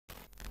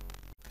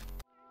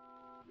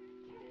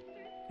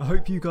I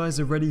hope you guys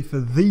are ready for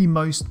the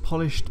most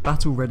polished,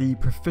 battle-ready,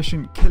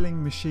 proficient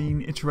killing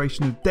machine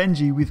iteration of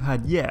Denji we've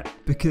had yet,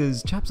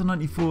 because Chapter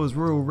 94's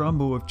Royal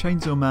Rumble of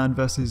Chainsaw Man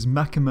vs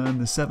Makima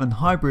and the 7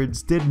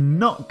 hybrids did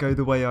not go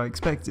the way I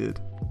expected,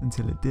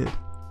 until it did.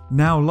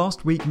 Now,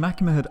 last week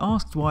Makima had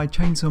asked why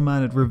Chainsaw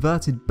Man had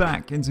reverted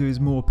back into his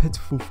more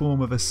pitiful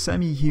form of a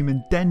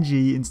semi-human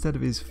Denji instead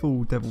of his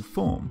full devil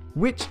form,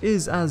 which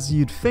is as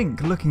you'd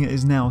think looking at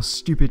his now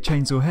stupid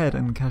chainsaw head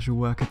and casual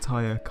work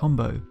attire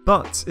combo.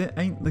 But it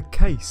ain't the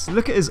case.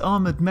 Look at his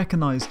armoured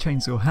mechanised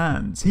chainsaw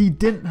hands. He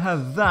didn't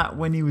have that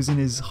when he was in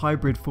his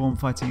hybrid form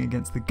fighting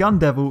against the gun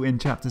devil in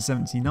chapter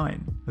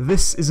 79.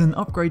 This is an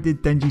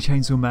upgraded Denji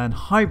Chainsaw Man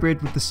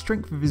hybrid with the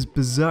strength of his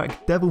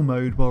berserk devil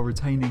mode while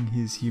retaining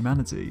his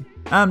humanity.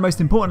 And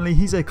most importantly,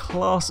 he's a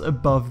class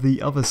above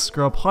the other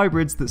scrub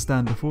hybrids that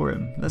stand before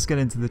him. Let's get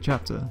into the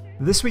chapter.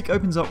 This week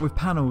opens up with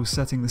panels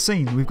setting the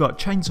scene. We've got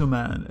Chainsaw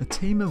Man, a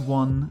team of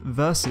 1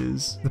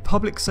 versus the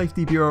Public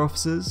Safety Bureau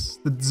officers,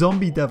 the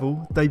Zombie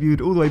Devil,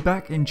 debuted all the way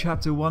back in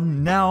chapter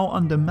 1, now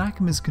under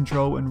Makima's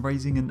control and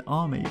raising an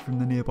army from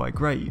the nearby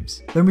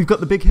graves. Then we've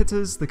got the big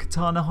hitters, the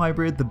Katana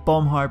hybrid, the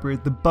Bomb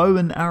hybrid, the Bow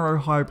and Arrow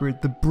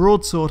hybrid, the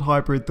Broadsword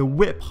hybrid, the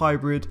Whip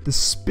hybrid, the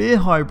Spear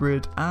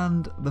hybrid,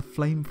 and the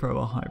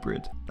Flamethrower hybrid.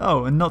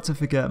 Oh, and not to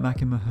forget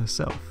Makima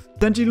herself.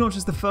 Denji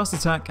launches the first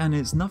attack and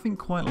it's nothing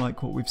quite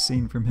like what we've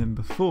seen from him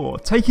before.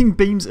 Taking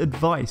Beam's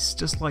advice,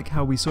 just like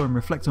how we saw him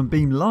reflect on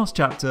Beam last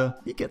chapter,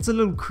 he gets a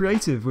little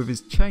creative with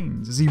his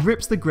chains as he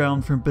rips the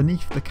ground from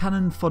beneath the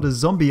cannon fodder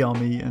zombie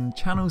army and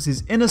channels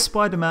his inner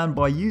Spider-Man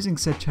by using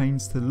said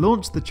chains to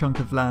launch the chunk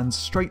of land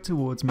straight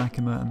towards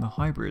Makima and the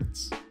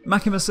hybrids.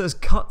 Makima says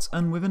cut,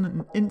 and within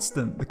an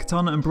instant the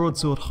Katana and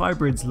Broadsword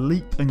hybrids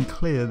leap and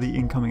clear the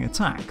incoming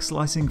attack,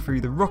 slicing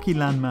through the rocky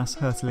landmass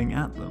hurtling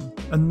at them.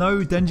 And no,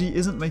 Denji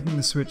isn't making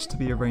the switch to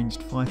be a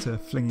ranged fighter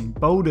flinging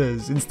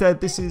boulders.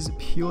 Instead, this is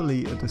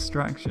purely a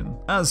distraction.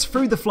 As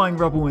through the flying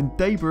rubble and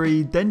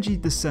debris,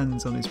 Denji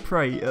descends on his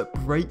prey at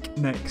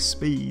breakneck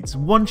speeds,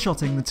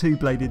 one-shotting the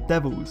 2-bladed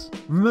devils.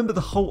 Remember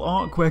the whole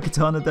arc where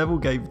Katana Devil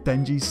gave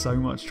Denji so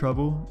much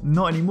trouble?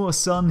 Not anymore,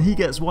 son. He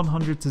gets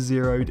 100 to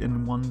 0'd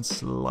in one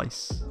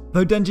slice.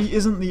 Though Denji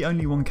isn't the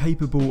only one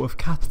capable of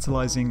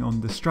capitalizing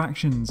on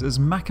distractions, as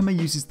Makima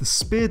uses the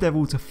Spear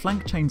Devil to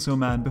flank Chainsaw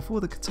Man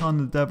before the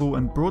Katana Devil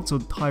and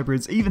Broadsword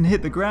hybrids even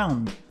hit the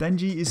ground.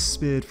 Denji is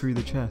speared through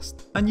the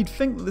chest. And you'd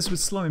think that this would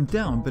slow him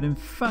down, but in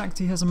fact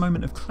he has a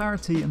moment of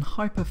clarity and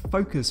hyper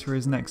focus for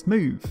his next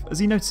move, as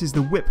he notices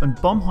the Whip and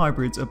Bomb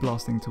hybrids are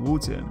blasting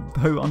towards him,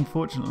 though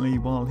unfortunately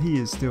while he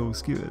is still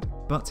skewered.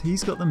 But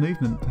he's got the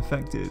movement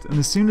perfected, and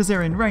as soon as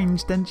they're in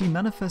range, Denji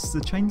manifests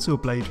a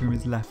chainsaw blade from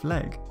his left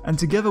leg, and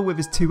together with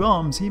his 2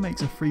 arms he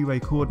makes a 3-way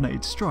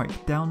coordinated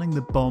strike, downing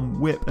the Bomb,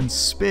 Whip and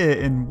Spear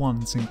in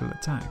one single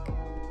attack.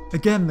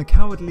 Again, the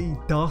cowardly,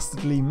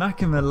 dastardly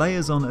Makima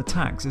layers on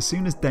attacks as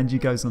soon as Denji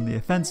goes on the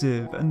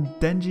offensive, and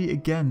Denji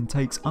again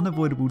takes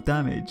unavoidable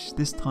damage,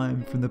 this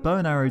time from the Bow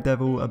and Arrow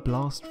Devil, a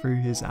blast through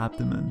his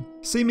abdomen.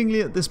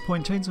 Seemingly at this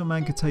point, Chainsaw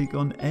Man could take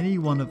on any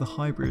one of the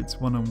hybrids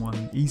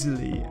one-on-one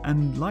easily,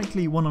 and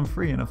likely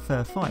 1-on-3 in a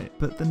fair fight,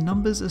 but the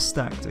numbers are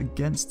stacked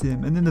against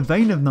him, and in the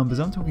vein of numbers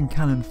I'm talking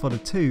cannon fodder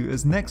too,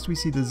 as next we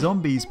see the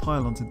zombies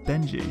pile onto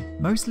Denji.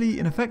 Mostly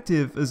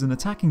ineffective as an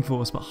attacking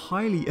force, but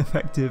highly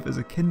effective as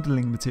a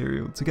kindling material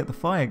to get the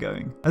fire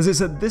going. As it's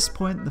at this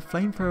point the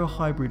Flamethrower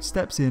hybrid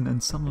steps in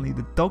and suddenly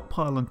the dog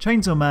pile on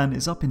Chainsaw Man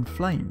is up in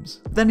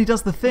flames. Then he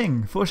does the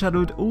thing,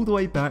 foreshadowed all the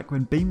way back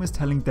when Beam was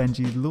telling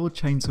Denji Lord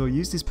Chainsaw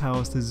used his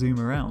powers to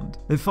zoom around.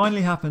 It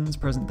finally happens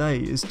present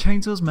day as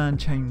Chainsaw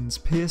Man's chains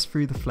pierce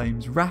through the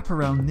flames, wrap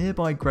around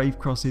nearby grave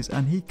crosses,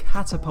 and he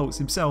catapults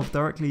himself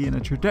directly in a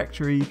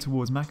trajectory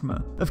towards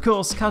Makima. Of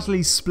course,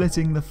 casually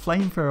splitting the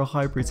Flamethrower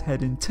hybrid's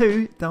head in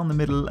 2 down the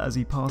middle as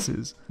he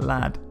passes.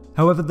 Lad.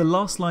 However, the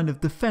last line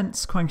of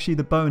defense, Quangshi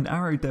the Bow and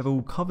Arrow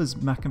Devil, covers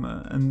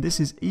Makima, and this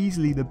is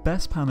easily the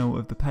best panel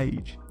of the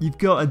page. You've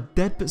got a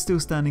dead but still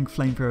standing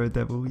Flamethrower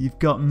Devil, you've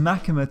got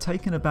Makima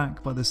taken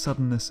aback by the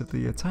suddenness of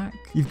the attack,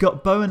 you've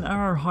got Bow and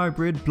Arrow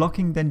Hybrid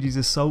blocking Denji's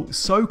assault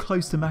so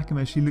close to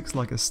Makima she looks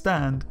like a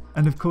stand,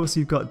 and of course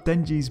you've got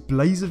Denji's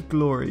Blaze of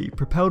Glory,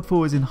 propelled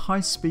forwards in high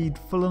speed,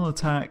 full on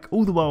attack,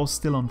 all the while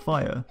still on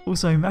fire.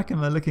 Also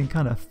Makima looking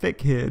kinda thick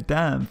here,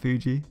 damn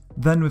Fuji.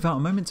 Then, without a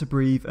moment to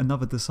breathe,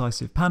 another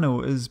decisive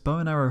panel as Bow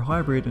and Arrow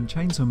Hybrid and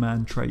Chainsaw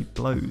Man trade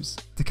blows,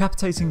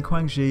 decapitating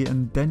Quangshi,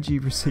 and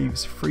Denji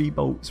receives 3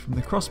 bolts from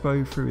the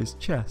crossbow through his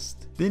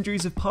chest. The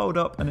injuries have piled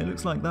up and it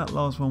looks like that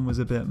last one was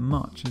a bit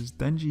much as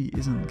Denji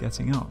isn't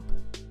getting up.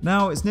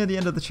 Now it's near the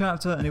end of the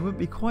chapter and it wouldn't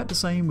be quite the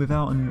same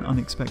without an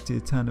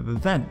unexpected turn of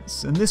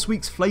events, and this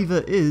week's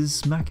flavour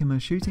is Makima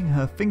shooting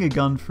her finger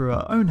gun through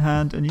her own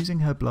hand and using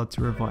her blood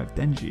to revive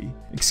Denji.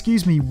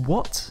 Excuse me,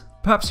 what?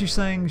 Perhaps she's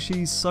saying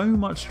she's so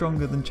much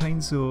stronger than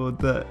Chainsaw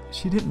that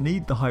she didn't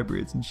need the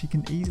hybrids and she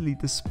can easily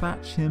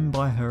dispatch him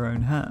by her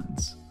own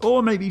hands.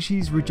 Or maybe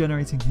she's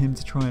regenerating him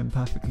to try and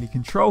perfectly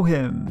control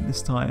him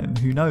this time,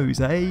 who knows,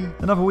 eh?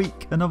 Another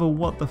week, another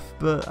what the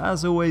but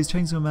as always,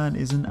 Chainsaw Man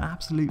is an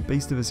absolute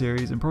beast of a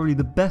series and probably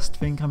the best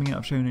thing coming out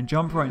of Shonen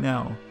Jump right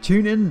now.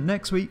 Tune in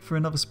next week for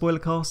another spoiler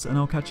cast and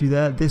I'll catch you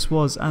there. This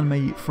was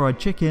Anime Fried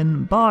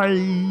Chicken.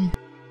 Bye!